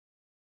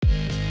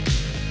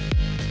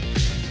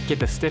Get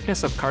the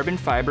stiffness of carbon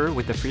fiber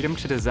with the freedom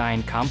to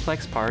design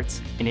complex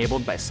parts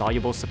enabled by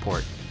soluble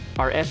support.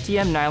 Our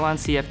FDM Nylon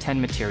CF10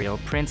 material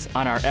prints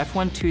on our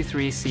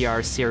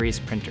F123CR series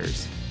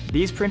printers.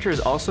 These printers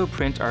also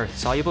print our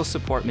soluble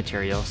support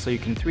material so you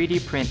can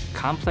 3D print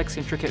complex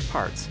intricate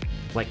parts,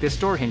 like this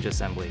door hinge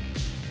assembly.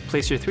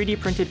 Place your 3D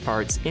printed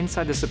parts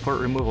inside the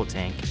support removal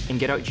tank and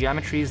get out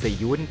geometries that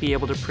you wouldn't be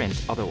able to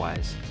print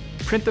otherwise.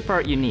 Print the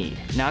part you need,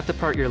 not the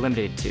part you're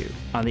limited to,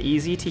 on the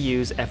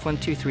easy-to-use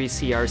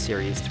F123CR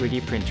series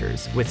 3D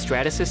printers with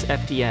Stratasys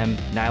FDM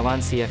Nylon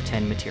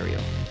CF10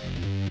 material.